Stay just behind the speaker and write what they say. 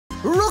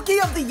Rookie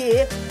of the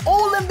Year,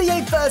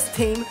 All-NBA First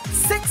Team,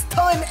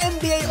 6-time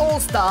NBA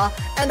All-Star,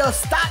 and a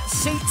stat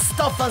sheet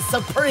stuffer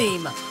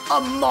supreme,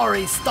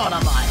 Amar'e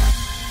Stoudemire.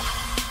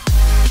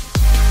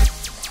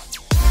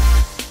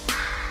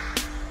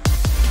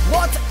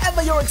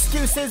 Whatever your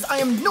excuses, I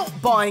am not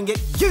buying it.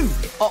 You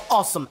are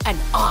awesome, and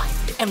I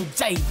am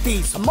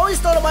JDiesel. Amar'e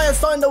Stoudemire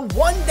signed a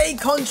one-day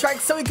contract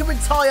so he can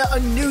retire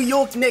a New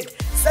York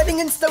Knick, setting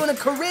in stone a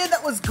career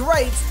that was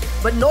great,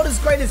 but not as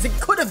great as it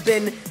could have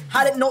been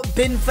had it not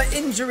been for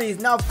injuries.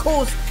 Now, of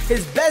course,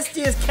 his best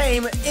years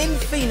came in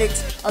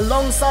Phoenix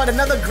alongside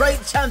another great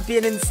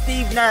champion in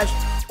Steve Nash,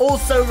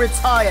 also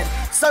retired.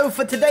 So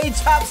for today,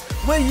 chaps,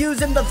 we're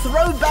using the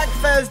Throwback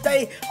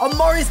Thursday,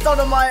 Amar'e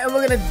Stoudemire, and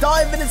we're going to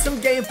dive into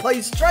some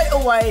gameplay straight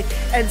away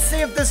and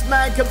see if this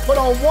man can put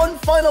on one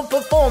final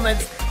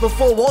performance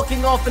before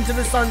walking off into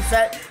the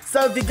sunset.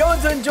 So if you're going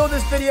to enjoy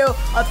this video,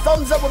 a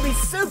thumbs up would be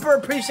super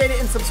appreciated,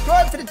 and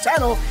subscribe to the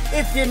channel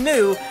if you're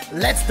new.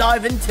 Let's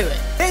dive into it.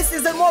 This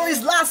is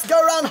Amar'e's last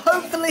go round.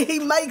 Hopefully he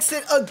makes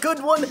it a good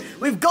one.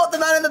 We've got the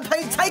man in the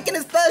paint taking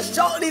his first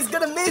shot, and he's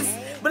going to miss.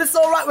 But it's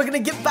alright, we're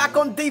going to get back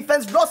on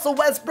defense. Russell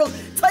Westbrook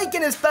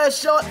taking his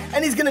first shot,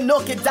 and he's going to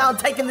knock it down,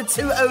 taking the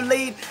 2-0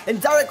 lead.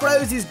 And Derrick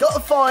Rose, he's got to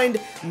find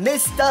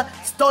Mr.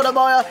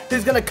 Stoudemire,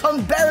 who's going to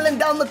come barreling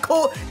down the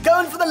court,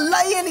 going for the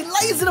lay-in. He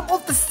lays it up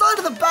off the side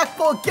of the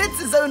backboard, gets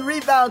his own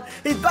rebound.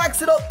 He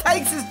backs it up,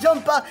 takes his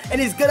jumper,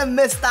 and he's going to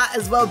miss that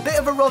as well. Bit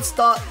of a rough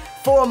start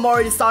for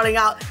Amar'e starting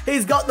out.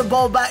 He's got the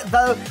ball back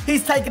though.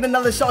 He's taking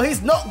another shot.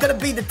 He's not going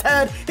to be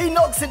deterred. He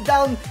knocks it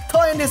down,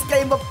 tying this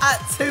game up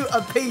at 2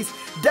 apiece.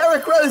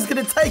 Derrick Rose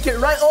going to take it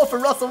right off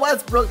of Russell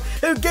Westbrook,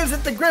 who gives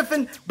it to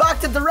Griffin,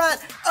 back to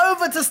Durant,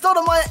 over to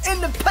Stoudemire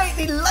in the paint.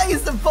 He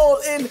lays the ball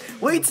in.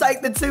 We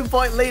take the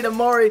 2-point lead.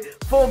 Amar'e,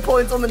 4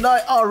 points on the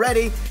night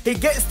already. He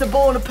gets the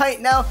ball in the paint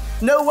now.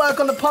 No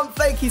work on the pump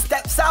fake. He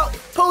steps out,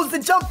 pulls the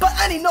jumper,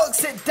 and he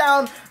knocks it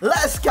down.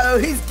 Let's go.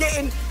 He's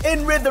getting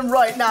in rhythm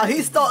right now.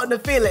 He's starting to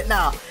feel it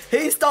now.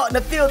 He's starting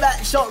to feel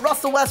that shot.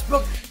 Russell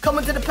Westbrook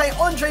coming to the paint.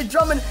 Andre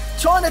Drummond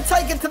trying to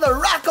take it to the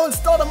rack on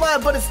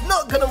Stoudemire, but it's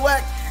not going to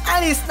work.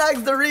 And he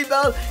snags the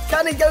rebound.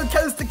 Can he go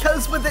coast to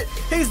coast with it?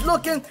 He's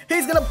looking.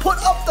 He's going to put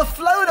up the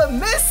floater.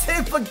 Miss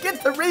him, but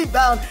get the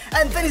rebound.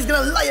 And then he's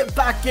going to lay it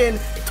back in.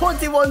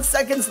 21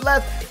 seconds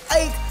left.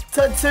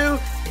 8-2.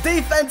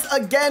 Defense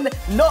again,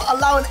 not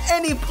allowing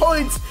any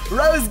points.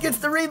 Rose gets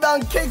the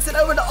rebound, kicks it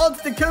over to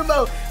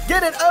Antetokounmpo.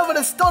 Get it over to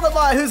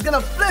Stoudemire, who's going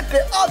to flip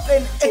it up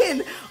and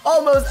in.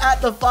 Almost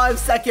at the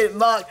 5-second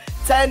mark.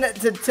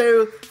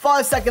 10-2,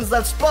 5 seconds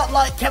left.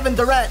 Spotlight Kevin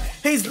Durant.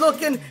 He's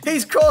looking,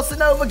 he's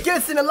crossing over,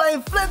 gets in the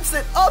lane, flips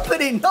it up,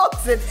 and he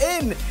knocks it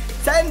in.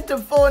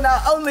 10-4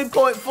 now, only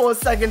 0.4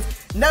 seconds.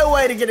 No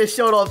way to get a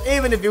shot off.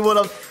 Even if he would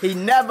have, he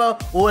never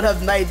would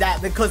have made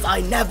that, because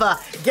I never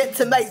get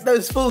to make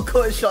those full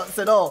court shots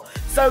at all.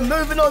 So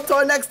moving on to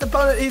our next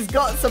opponent, he's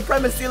got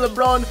Supremacy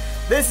LeBron.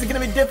 This is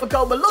going to be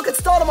difficult, but look at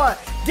Stoudemire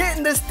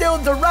getting the steal.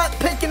 Durant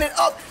picking it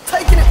up,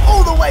 taking it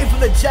all the way for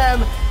the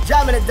jam,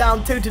 jamming it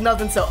down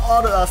 2-0. So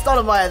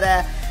Stoudemire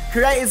there,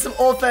 creating some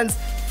offense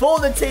for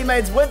the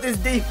teammates with his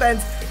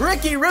defense.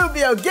 Ricky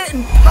Rubio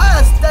getting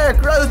past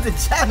Derrick Rose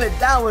to jam it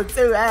down with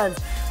 2 hands.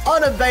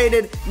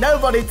 Unabated,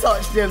 nobody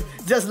touched him,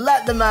 just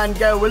let the man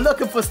go. We're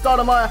looking for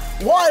Stoudemire,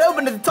 wide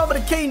open to the top of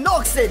the key,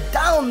 knocks it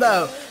down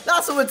though.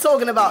 That's what we're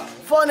talking about,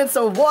 finding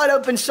some wide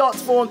open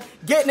shots for him,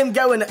 getting him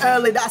going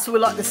early. That's what we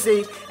like to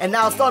see. And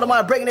now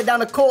Stoudemire breaking it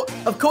down the court.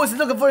 Of course, he's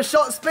looking for a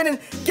shot, spinning,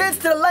 gets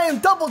to the lane,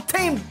 double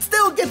team,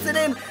 still gets it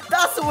in.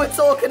 That's what we're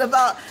talking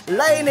about,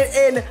 laying it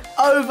in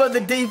over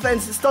the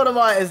defense.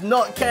 Stoudemire is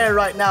not caring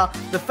right now.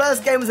 The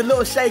first game was a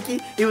little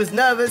shaky, he was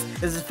nervous.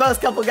 This is his first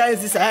couple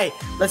games. He said, hey,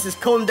 let's just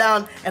calm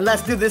down and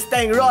let's do this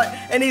thing right.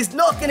 And he's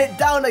knocking it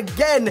down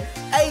again.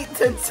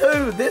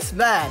 8-2. This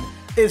man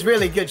is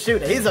really good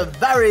shooter. He's a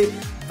very,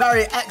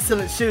 very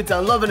excellent shooter.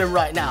 I'm loving him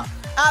right now.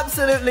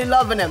 Absolutely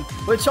loving him.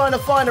 We're trying to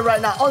find it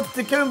right now.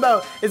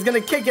 Antetokounmpo is going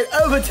to kick it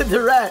over to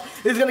Durant.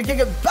 He's going to kick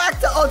it back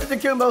to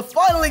Antetokounmpo.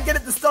 Finally get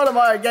it to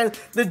Stoudemire again.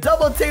 The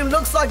double team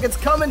looks like it's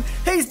coming.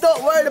 He's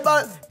not worried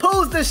about it.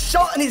 Pulls the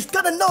shot and he's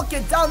going to knock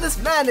it down.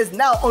 This man is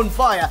now on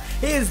fire.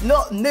 He is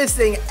not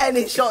missing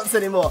any shots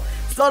anymore.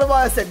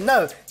 Stoudemire said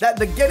no, that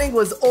beginning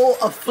was all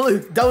a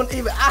fluke. Don't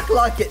even act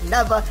like it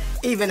never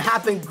even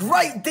happened.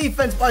 Great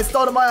defense by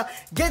Stoudemire.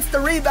 Gets the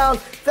rebound.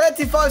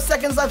 35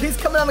 seconds left. He's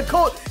coming down the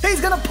court. He's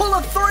going to pull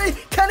a 3.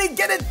 Can he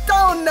get it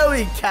down? No,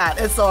 he can't.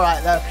 It's all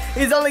right, though.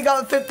 He's only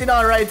got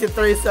 59 rated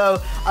 3,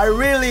 so I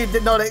really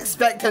did not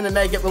expect him to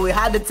make it, but we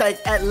had to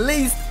take at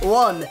least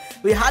one.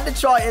 We had to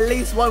try at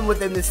least one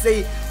with him to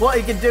see what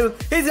he could do.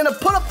 He's going to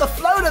put up the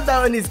floater,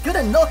 though, and he's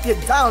going to knock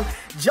it down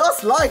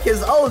just like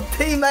his old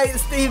teammate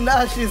Steve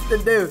Nash used to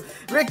do.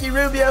 Ricky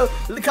Rubio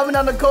coming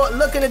down the court,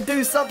 looking to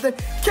do something.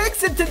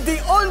 Kicks it to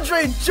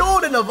DeAndre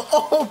Jordan, of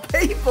all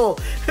people,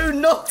 who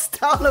knocks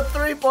down a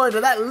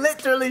 3-pointer. That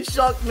literally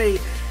shocked me.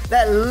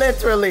 That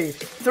literally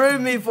threw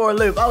me for a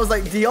loop. I was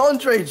like,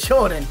 DeAndre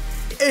Jordan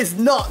is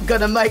not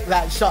gonna make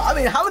that shot. I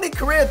mean, how many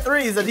career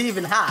threes did he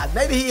even have?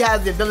 Maybe he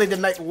has the ability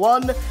to make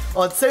 1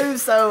 or 2,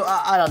 so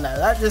I don't know.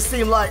 That just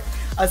seemed like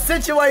a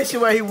situation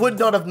where he would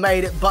not have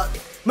made it. But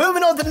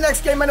moving on to the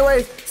next game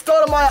anyway,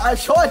 Stoudemire, I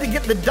tried to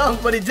get the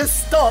dunk, but he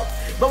just stopped.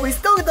 But we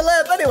still get the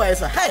layup anyway,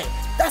 so hey,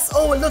 that's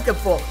all we're looking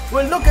for.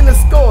 We're looking to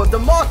score.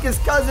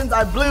 DeMarcus Cousins,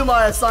 I blew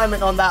my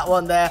assignment on that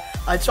one there.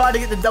 I tried to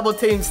get the double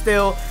team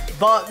still,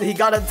 but he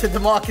got it to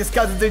DeMarcus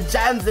Cousins, who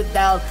jams it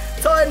down,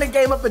 tying the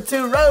game up for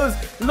 2 rows,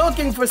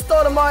 looking for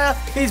Stoudemire.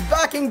 He's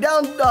backing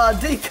down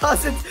D.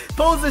 Cousins,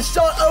 pulls the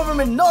shot over him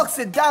and knocks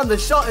it down. The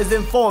shot is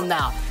in form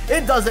now.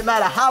 It doesn't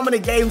matter how many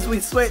games we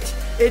switch.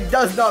 It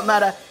does not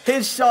matter.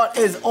 His shot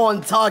is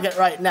on target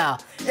right now.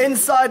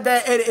 Inside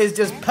there, it is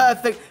just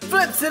perfect.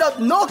 Flips it up,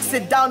 knocks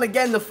it down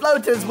again. The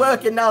floater is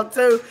working now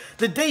too.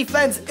 The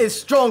defense is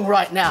strong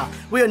right now.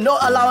 We are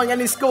not allowing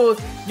any scores.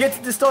 Gets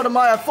to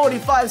Stoudemire,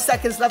 45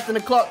 seconds left in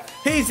the clock.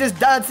 He's just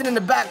dancing in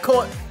the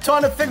backcourt,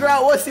 trying to figure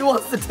out what he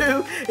wants to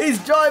do.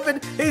 He's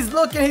driving, he's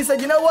looking. He said,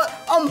 you know what?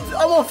 I'm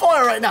on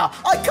fire right now.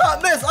 I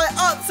can't miss. I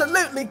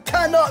absolutely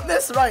cannot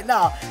miss right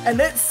now. And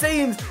it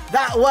seems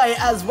that way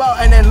as well.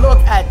 And then look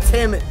at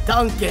Tim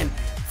Duncan.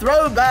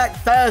 Throwback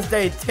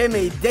Thursday,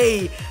 Timmy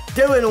D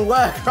doing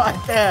work right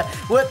there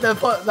with the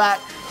putback.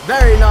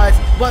 Very nice.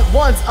 But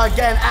once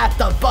again at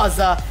the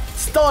buzzer,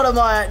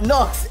 Stoudemire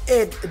knocks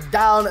it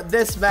down.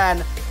 This man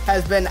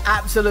has been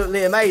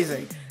absolutely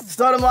amazing.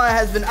 Stoudemire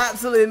has been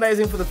absolutely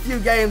amazing for the few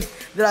games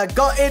that I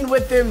got in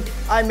with him.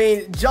 I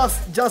mean,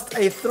 just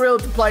a thrill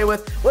to play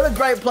with. What a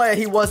great player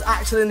he was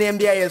actually in the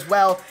NBA as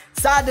well.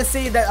 Sad to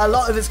see that a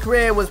lot of his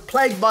career was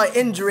plagued by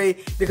injury,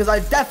 because I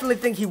definitely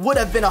think he would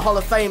have been a Hall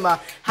of Famer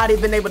had he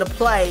been able to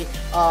play,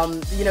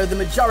 you know, the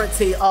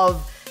majority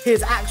of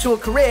his actual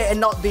career and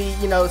not be,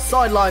 you know,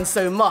 sidelined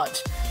so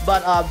much.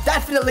 But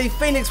definitely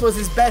Phoenix was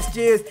his best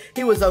years.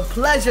 He was a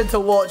pleasure to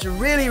watch.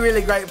 Really,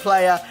 really great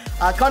player.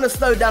 Kind of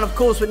slowed down, of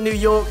course, with New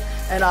York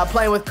and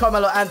playing with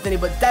Carmelo Anthony,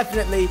 but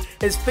definitely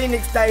his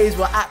Phoenix days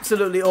were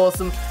absolutely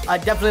awesome. I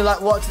definitely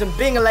like watching him.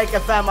 Being a Laker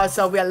fan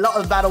myself, we had a lot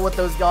of battle with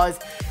those guys.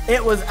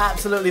 It was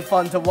absolutely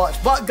fun to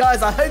watch. But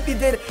guys, I hope you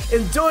did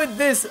enjoy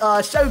this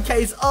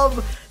showcase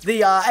of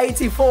the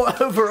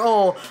 84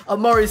 overall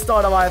Amar'e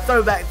Stoudemire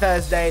Throwback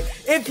Thursday.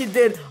 If you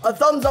did, a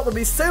thumbs up would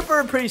be super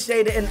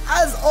appreciated. And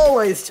as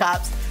always,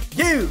 chaps,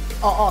 you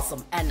are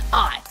awesome, and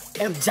I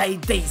am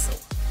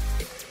JDiesel.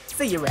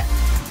 See you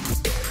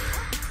around.